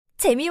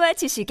재미와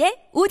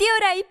지식의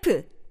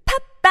오디오라이프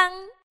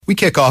팝빵 We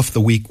kick off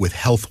the week with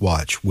Health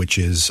Watch, which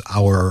is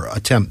our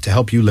attempt to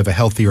help you live a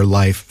healthier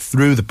life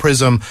through the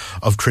prism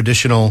of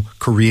traditional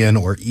Korean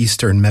or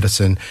Eastern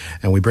medicine.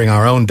 And we bring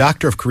our own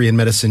doctor of Korean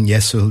medicine,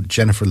 Yesul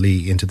Jennifer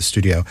Lee, into the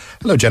studio.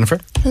 Hello, Jennifer.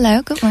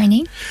 Hello, good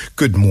morning.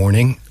 Good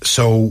morning.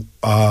 So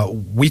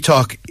we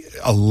talk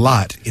a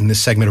lot in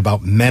this segment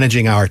about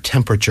managing our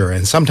temperature,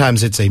 and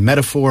sometimes it's a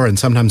metaphor and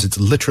sometimes it's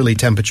literally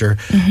temperature.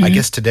 I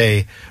guess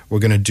today we're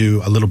going to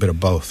do a little bit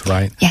of both,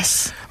 right?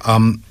 Yes.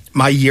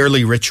 My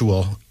yearly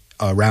ritual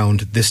around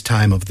this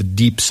time of the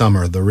deep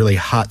summer, the really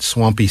hot,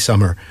 swampy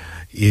summer,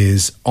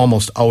 is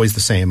almost always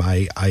the same.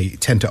 I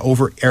tend to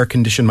over-air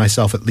condition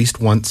myself at least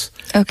once,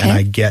 and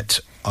I get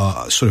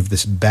sort of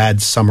this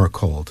bad summer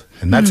cold.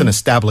 And that's an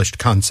established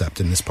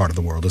concept in this part of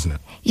the world, isn't it?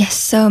 Yes,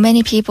 so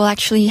many people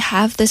actually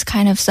have this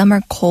kind of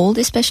summer cold,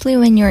 especially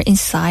when you're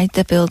inside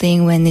the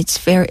building when it's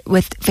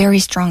with very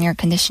strong air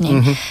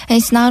conditioning. And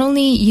it's not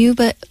only you,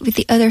 but with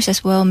the others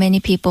as well.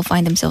 Many people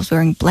find themselves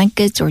wearing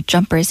blankets or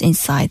jumpers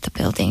inside the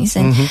buildings.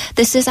 And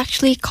this is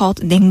actually called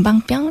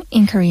냉방병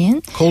in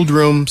Korean. Cold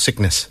room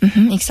sickness.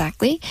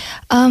 Exactly.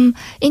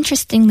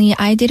 Interestingly,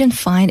 I didn't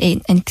find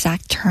an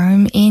exact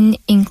term in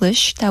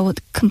English that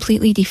would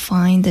completely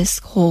define this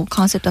whole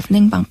concept of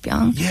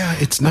냉방병. Yeah,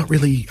 it's not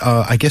really,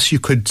 I guess you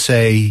could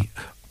say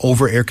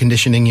over air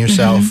conditioning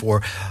yourself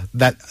or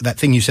that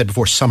thing you said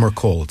before, summer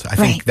cold. I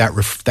think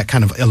that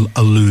kind of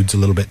alludes a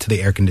little bit to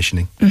the air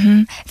conditioning.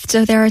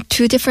 So there are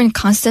two different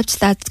concepts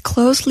that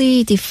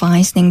closely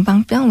defines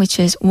냉방병, which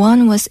is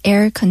one was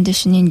air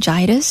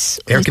conditioningitis.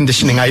 Air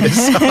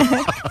conditioningitis?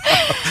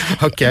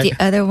 Okay. The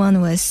other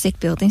one was sick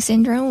building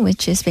syndrome,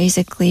 which is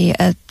basically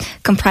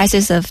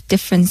comprises of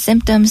different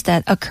symptoms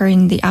that occur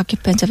in the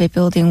occupants of a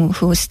building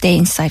who stay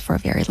inside for a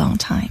very long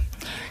time.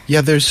 Yeah,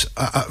 there's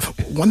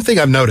one thing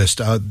I've noticed.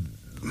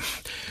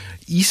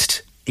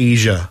 East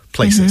Asia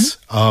places,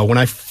 when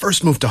I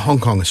first moved to Hong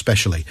Kong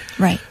especially,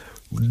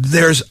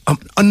 there's an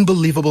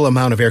unbelievable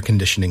amount of air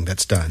conditioning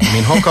that's done. I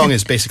mean, Hong Kong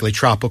is basically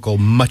tropical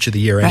much of the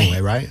year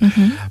anyway, right?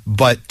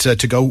 But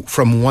to go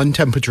from one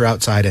temperature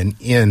outside and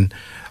in,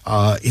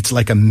 it's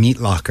like a meat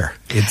locker.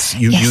 It's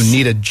you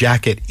need a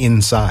jacket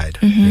inside,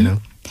 you know?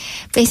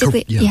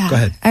 Basically, Go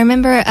ahead. I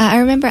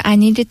remember I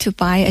needed to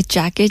buy a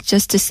jacket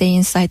just to stay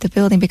inside the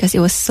building because it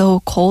was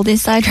so cold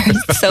inside or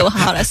it's so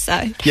hot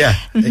outside. Yeah.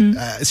 And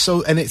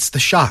it's the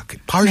shock.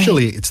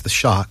 Partially, it's the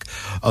shock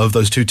of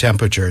those two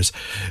temperatures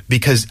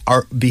because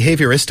our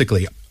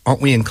behavioristically,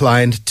 aren't we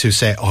inclined to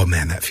say, oh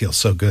man, that feels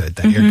so good,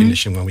 that air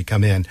conditioning when we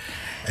come in.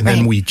 And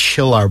then we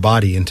chill our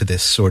body into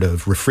this sort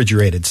of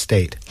refrigerated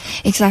state.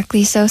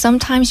 Exactly. So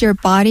sometimes your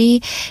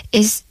body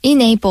is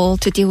unable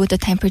to deal with the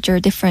temperature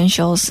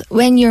differentials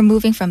when you're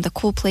moving from the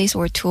cool place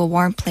or to a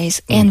warm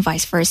place and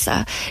vice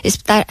versa.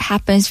 That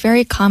happens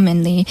very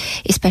commonly,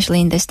 especially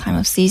in this time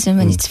of season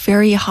when it's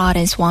very hot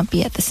and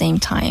swampy at the same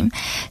time.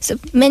 So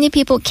many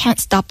people can't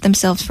stop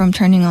themselves from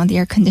turning on the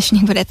air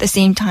conditioning, but at the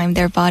same time,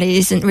 their body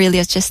isn't really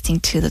adjusting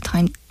to the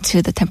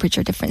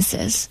temperature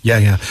differences.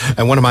 Yeah.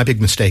 And one of my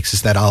big mistakes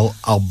is that I'll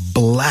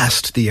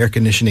blast the air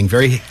conditioning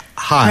very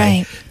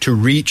high to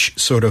reach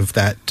sort of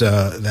that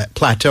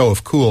plateau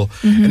of cool,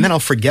 and then I'll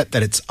forget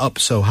that it's up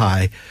so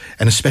high,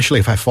 and especially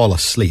if I fall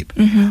asleep.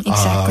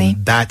 Exactly.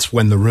 That's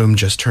when the room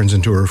just turns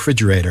into a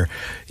refrigerator.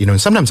 You know,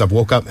 and sometimes I've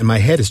woke up and my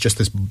head is just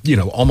this, you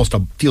know, almost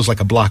feels like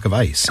a block of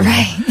ice.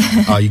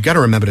 You got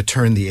to remember to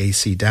turn the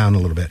AC down a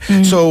little bit.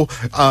 So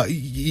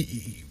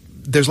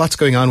there's lots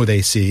going on with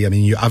AC. I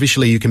mean,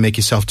 obviously you can make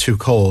yourself too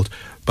cold,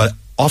 but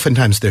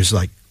oftentimes there's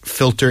like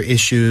filter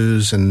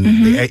issues and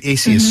the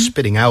AC is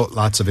spitting out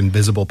lots of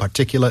invisible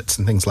particulates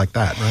and things like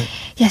that, right?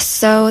 Yes,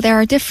 so there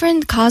are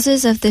different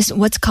causes of this,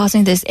 what's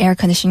causing this air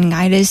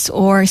conditioningitis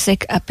or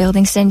sick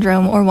building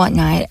syndrome or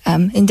whatnot,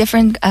 in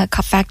different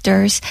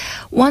factors.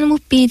 One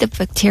would be the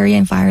bacteria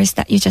and virus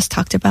that you just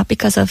talked about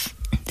because of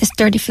this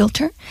dirty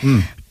filter.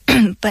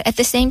 But at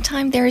the same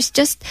time, there's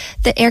just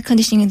the air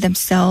conditioning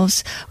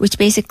themselves, which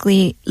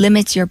basically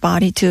limits your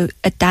body to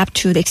adapt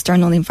to the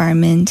external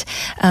environment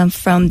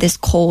from this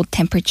cold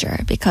temperature.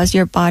 Because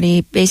your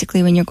body,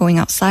 basically, when you're going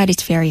outside,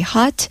 it's very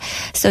hot.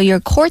 So your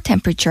core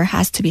temperature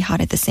has to be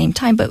hot at the same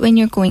time. But when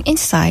you're going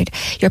inside,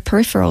 your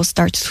peripherals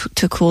start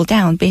to cool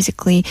down.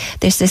 Basically,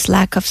 there's this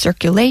lack of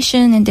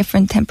circulation and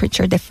different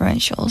temperature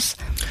differentials.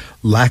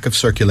 Lack of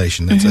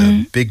circulation. That's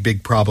a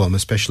big problem,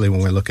 especially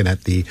when we're looking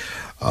at the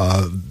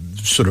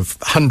sort of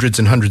hundreds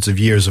and hundreds of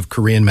years of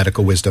Korean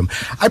medical wisdom.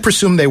 I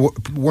presume they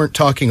weren't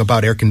talking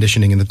about air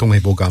conditioning in the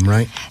Dongbokam,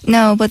 right?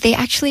 No, but they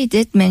actually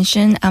did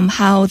mention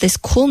how this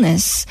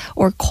coolness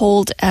or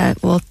cold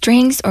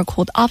drinks or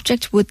cold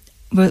objects would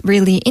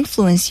really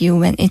influence you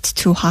when it's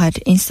too hot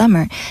in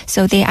summer.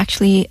 So they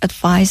actually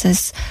advise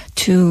us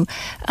to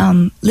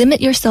limit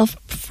yourself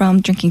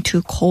from drinking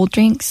too cold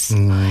drinks.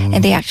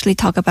 And they actually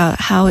talk about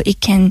how it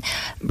can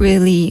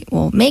really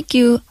make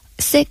you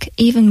sick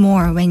even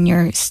more when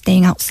you're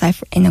staying outside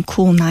in a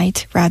cool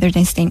night rather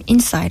than staying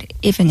inside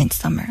even in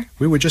summer.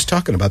 We were just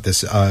talking about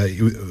this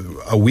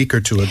a week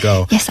or two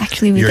ago. Yes,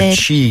 actually we Your did.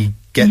 chi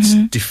gets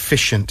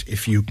deficient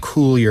if you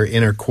cool your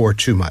inner core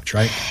too much,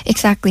 right?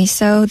 Exactly.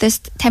 So this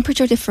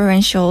temperature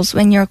differentials,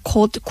 when your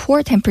cold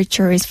core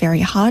temperature is very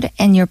hot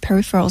and your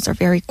peripherals are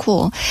very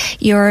cool,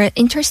 your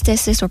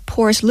interstices or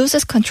pores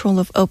loses control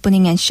of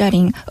opening and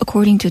shutting,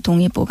 according to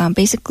동의보감.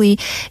 Basically,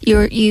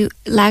 you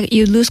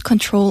lose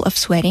control of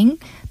sweating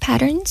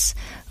patterns,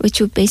 which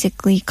would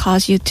basically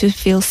cause you to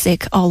feel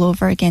sick all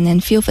over again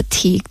and feel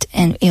fatigued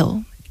and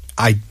ill.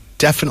 I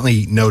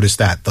definitely noticed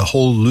that, the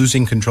whole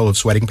losing control of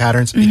sweating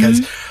patterns,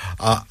 because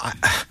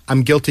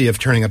I'm guilty of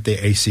turning up the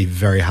AC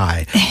very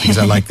high because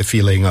I like the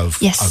feeling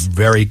of a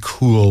very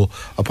cool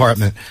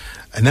apartment.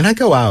 And then I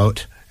go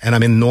out and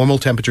I'm in normal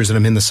temperatures and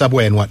I'm in the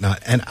subway and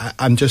whatnot, and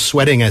I'm just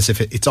sweating as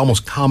if it's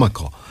almost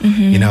comical.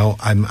 You know,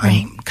 I'm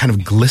kind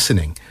of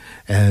glistening.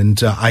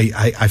 And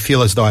I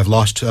feel as though I've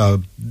lost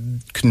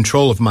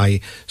control of my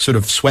sort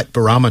of sweat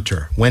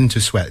barometer, when to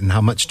sweat and how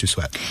much to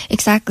sweat.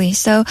 Exactly.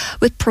 So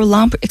with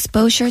prolonged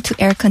exposure to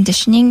air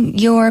conditioning,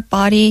 your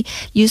body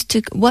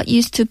what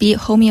used to be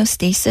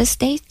homeostasis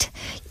state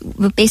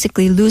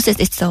basically loses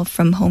itself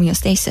from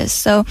homeostasis.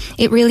 So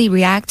it really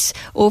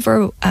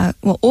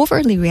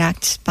overly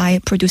reacts by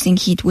producing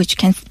heat, which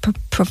can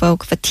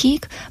provoke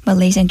fatigue,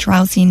 malaise, and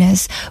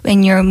drowsiness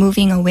when you're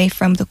moving away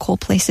from the cold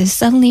places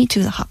suddenly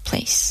to the hot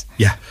place.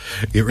 Yeah,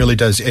 it really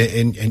does.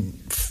 And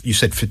you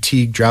said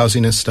fatigue,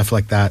 drowsiness, stuff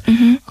like that.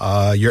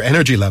 Your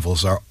energy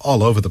levels are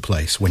all over the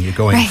place when you're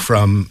going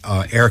from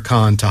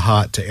aircon to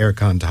hot to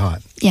aircon to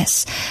hot.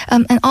 Yes.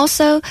 And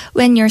also,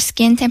 when your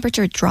skin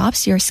temperature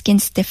drops, your skin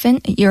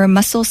your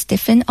muscles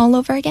stiffen all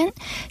over again.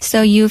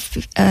 So you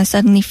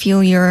suddenly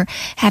feel you're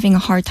having a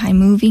hard time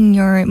moving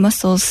your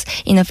muscles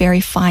in a very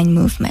fine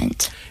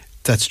movement.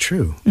 That's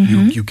true.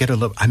 You get a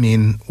little, I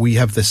mean, we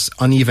have this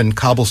uneven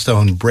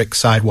cobblestone brick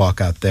sidewalk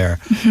out there,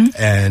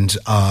 and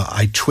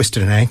I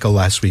twisted an ankle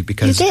last week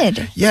because... You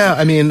did? Yeah,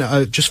 I mean,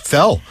 just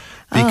fell.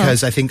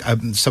 Because I think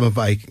some of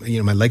my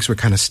legs were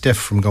kind of stiff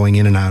from going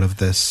in and out of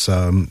this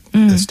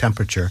this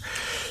temperature.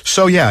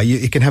 So yeah,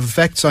 it can have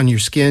effects on your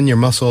skin, your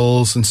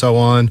muscles, and so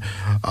on.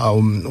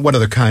 What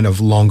other kind of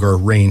longer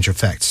range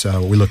effects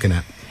are we looking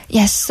at?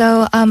 Yes,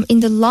 so in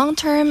the long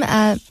term,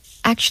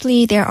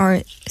 actually, there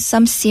are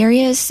some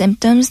serious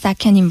symptoms that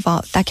can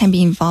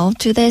be involved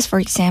to this. For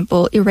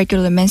example,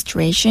 irregular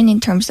menstruation in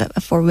terms of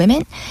for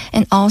women,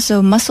 and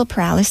also muscle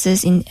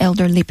paralysis in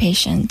elderly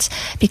patients.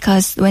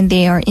 Because when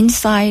they are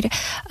inside,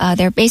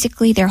 their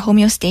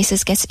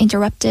homeostasis gets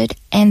interrupted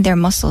and their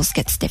muscles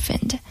get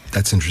stiffened.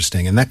 That's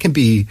interesting, and that can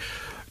be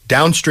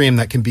downstream.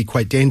 That can be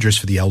quite dangerous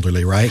for the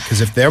elderly, right?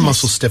 Because if their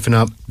muscles stiffen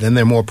up, then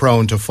they're more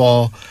prone to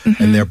fall,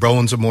 and their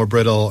bones are more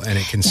brittle, and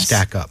it can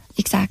stack up.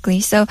 Exactly.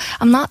 So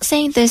I'm not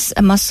saying this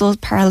muscle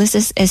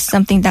paralysis is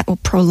something that will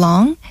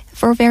prolong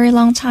for a very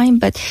long time,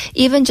 but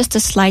even just a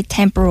slight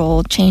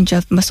temporal change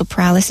of muscle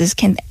paralysis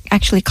can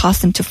actually cause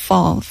them to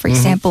fall. For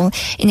example,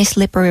 in a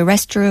slippery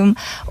restroom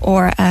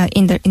or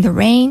in the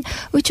rain,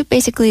 which would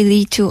basically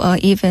lead to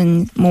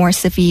even more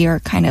severe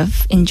kind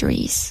of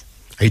injuries.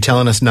 Are you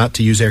telling us not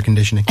to use air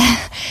conditioning?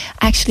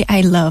 Actually,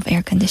 I love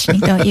air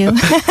conditioning, don't you?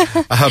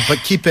 But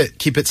keep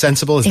it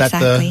sensible. Is that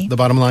the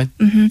bottom line?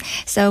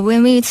 So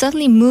when we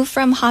suddenly move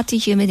from hot to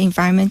humid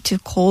environment to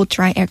cold,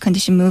 dry,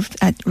 air-conditioned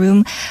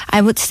room,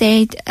 I would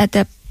say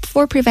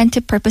for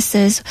preventive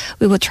purposes,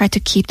 we will try to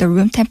keep the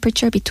room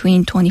temperature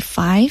between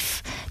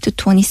 25 to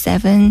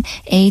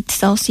 27.8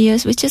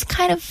 Celsius, which is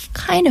kind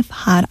of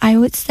hot, I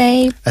would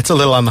say. That's a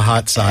little on the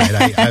hot side.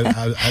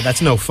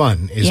 That's no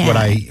fun, is what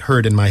I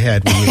heard in my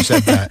head when you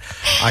said that.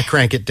 I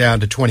crank it down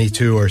to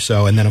 22 or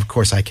so, and then, of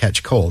course, I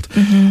catch cold.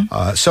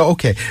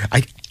 Okay.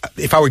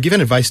 If I were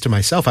giving advice to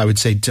myself, I would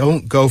say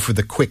don't go for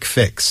the quick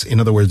fix. In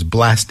other words,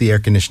 blast the air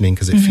conditioning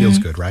because it feels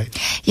good, right?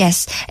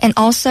 Yes. And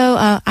also,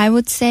 I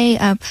would say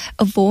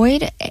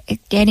avoid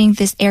getting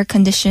this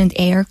air-conditioned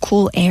air,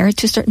 cool air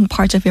to certain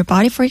parts of your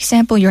body. For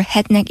example, your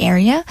head, neck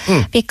area,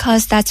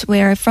 because that's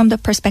where, from the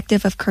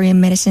perspective of Korean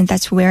medicine,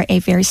 that's where a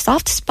very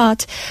soft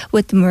spot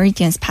with the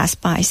meridians pass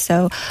by.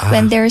 So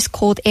when there's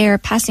cold air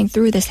passing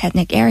through this head,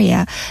 neck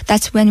area,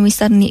 that's when we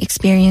suddenly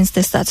experience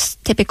this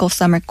typical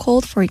summer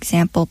cold, for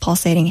example,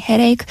 pulsating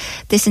headache,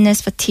 dizziness,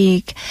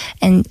 fatigue,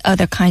 and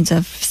other kinds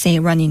of, say,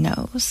 runny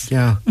nose.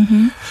 Yeah.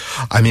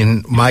 I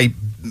mean, my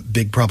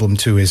big problem,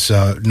 too, is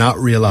not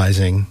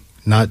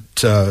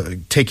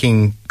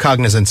taking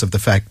cognizance of the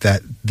fact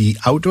that the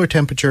outdoor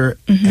temperature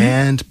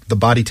and the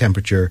body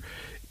temperature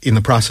in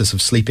the process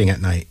of sleeping at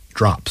night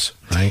drops,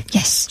 right?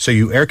 Yes. So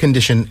you air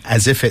condition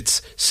as if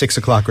it's 6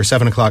 o'clock or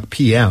 7 o'clock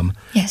p.m.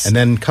 Yes. And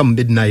then come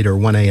midnight or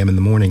 1 a.m. in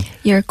the morning,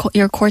 your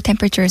core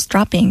temperature is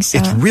dropping. So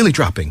it's really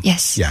dropping.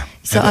 Yes. Yeah.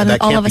 So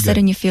all of a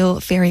sudden you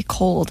feel very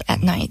cold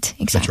at night.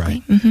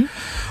 Exactly. That's right.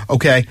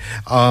 Okay.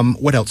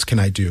 What else can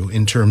I do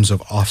in terms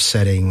of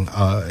offsetting?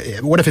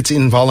 What if it's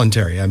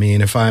involuntary? I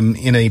mean, if I'm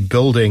in a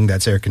building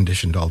that's air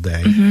conditioned all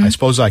day, I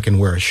suppose I can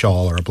wear a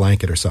shawl or a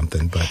blanket or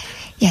something, but...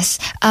 Yes.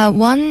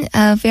 One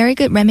very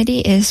good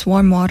remedy is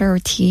warm water or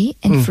tea.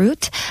 and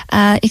fruit.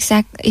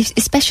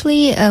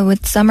 Especially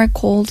with summer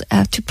cold,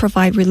 to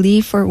provide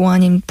relief for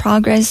one in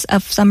progress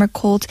of summer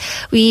cold,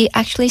 we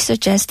actually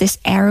suggest this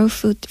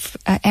arrowroot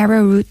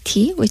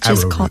tea, which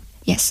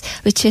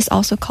is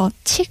also called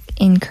chik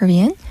in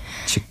Korean.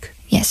 Chik.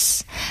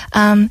 Yes.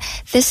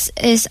 This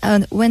is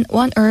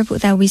one herb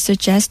that we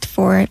suggest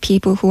for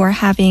people who are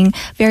having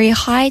very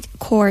high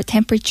core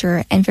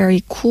temperature and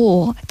very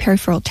cool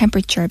peripheral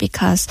temperature,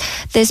 because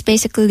this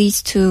basically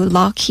leads to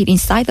lock heat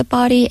inside the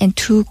body and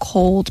too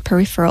cold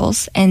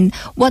peripherals. And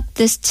what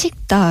this chik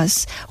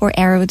does, or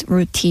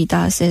arrowroot tea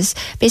does, is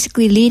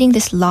basically leading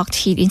this locked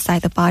heat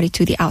inside the body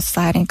to the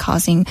outside and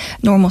causing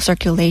normal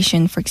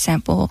circulation, for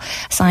example,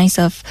 signs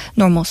of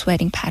normal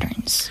sweating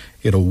patterns.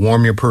 It'll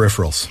warm your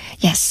peripherals.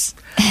 Yes.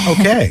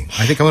 Okay.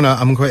 I think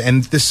I'm going,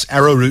 and this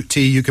arrowroot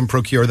tea, you can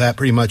procure that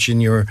pretty much in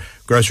your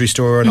grocery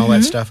store and all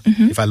that stuff,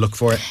 if I look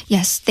for it.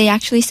 Yes, they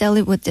actually sell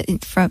it with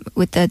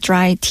the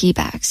dry tea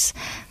bags.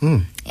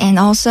 And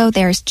also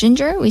there's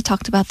ginger. We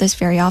talked about this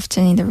very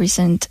often in the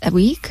recent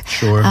week.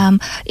 Sure.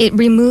 It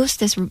removes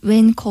this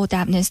wind, cold,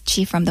 dampness,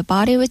 qi from the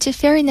body, which is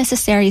very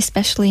necessary,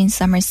 especially in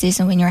summer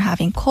season when you're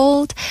having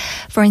cold.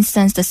 For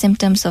instance, the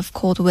symptoms of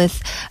cold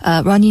with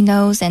runny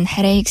nose and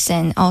headaches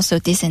and also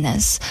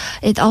dizziness.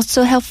 It's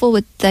also helpful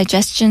with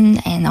digestion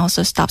and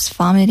also stops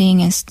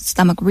vomiting and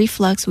stomach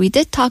reflux. We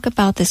did talk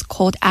about this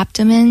cold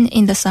abdomen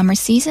in the summer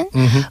season,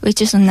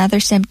 which is another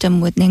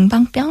symptom with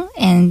냉방병,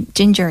 and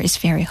ginger is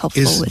very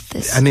helpful with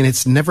this. I mean,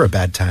 it's never a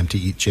bad time to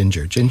eat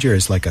ginger. Ginger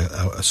is like a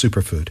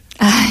superfood.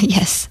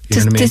 Yes. You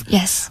know what I mean?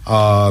 Yes.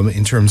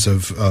 In terms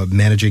of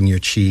managing your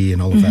qi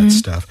and all of that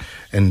stuff.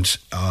 And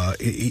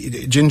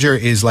ginger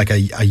is like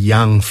a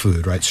yang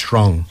food, right?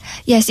 Strong.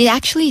 Yes, it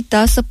actually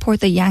does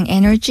support the yang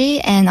energy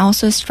and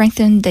also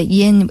strengthen the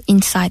yin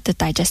inside the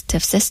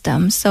digestive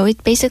system. So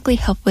it basically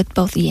helps with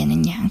both yin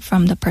and yang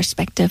from the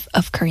perspective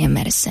of Korean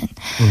medicine.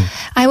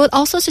 I would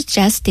also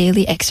suggest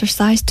daily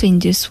exercise to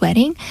induce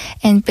sweating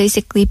and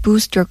basically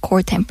boost your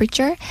core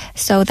temperature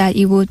so that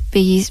you would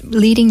be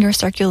leading your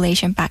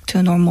circulation back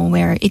to normal,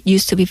 where it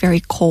used to be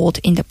very cold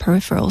in the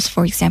peripherals,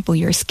 for example,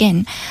 your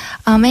skin.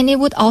 And it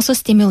would also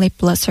stimulate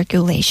blood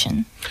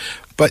circulation.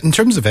 But in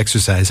terms of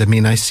exercise, I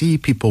mean, I see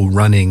people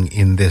running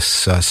in this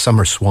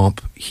summer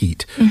swamp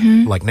heat,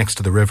 like next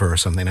to the river or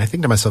something. I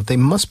think to myself, they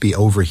must be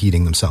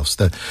overheating themselves.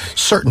 The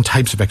certain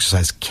types of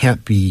exercise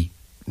can't be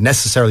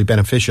necessarily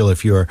beneficial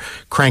if you're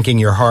cranking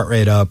your heart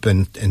rate up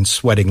and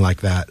sweating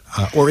like that.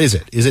 Or is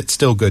it? Is it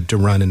still good to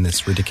run in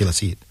this ridiculous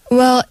heat?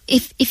 Well,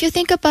 if you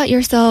think about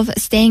yourself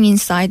staying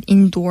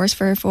indoors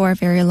for a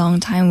very long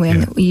time,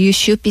 when you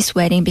should be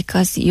sweating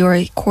because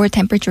your core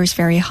temperature is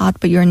very hot,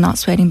 but you're not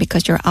sweating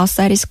because your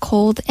outside is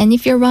cold. And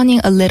if you're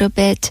running a little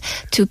bit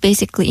to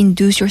basically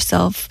induce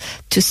yourself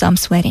to some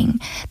sweating,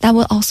 that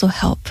will also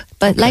help.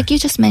 But like you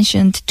just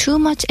mentioned, too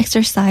much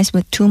exercise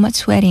with too much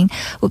sweating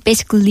will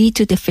basically lead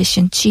to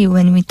deficient qi,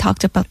 when we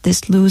talked about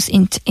this loose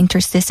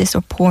interstices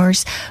or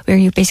pores, where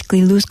you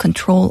basically lose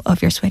control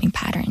of your sweating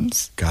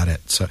patterns. Got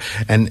it. So,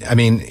 and I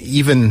mean,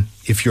 even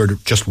if you're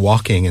just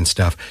walking and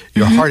stuff,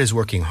 your heart is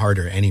working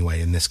harder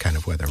anyway in this kind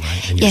of weather,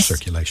 right? And your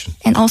circulation.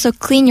 And also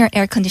clean your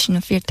air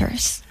conditioner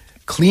filters.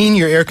 Clean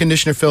your air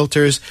conditioner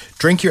filters,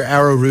 drink your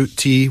arrowroot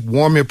tea,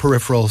 warm your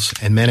peripherals,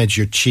 and manage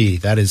your qi.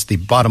 That is the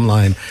bottom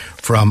line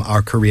from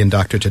our Korean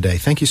doctor today.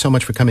 Thank you so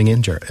much for coming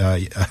in.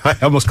 I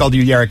almost called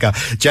you Yerika.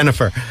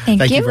 Jennifer,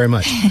 thank you very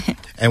much.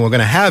 And we're going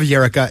to have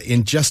Yerika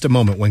in just a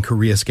moment when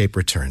Koreascape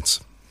returns.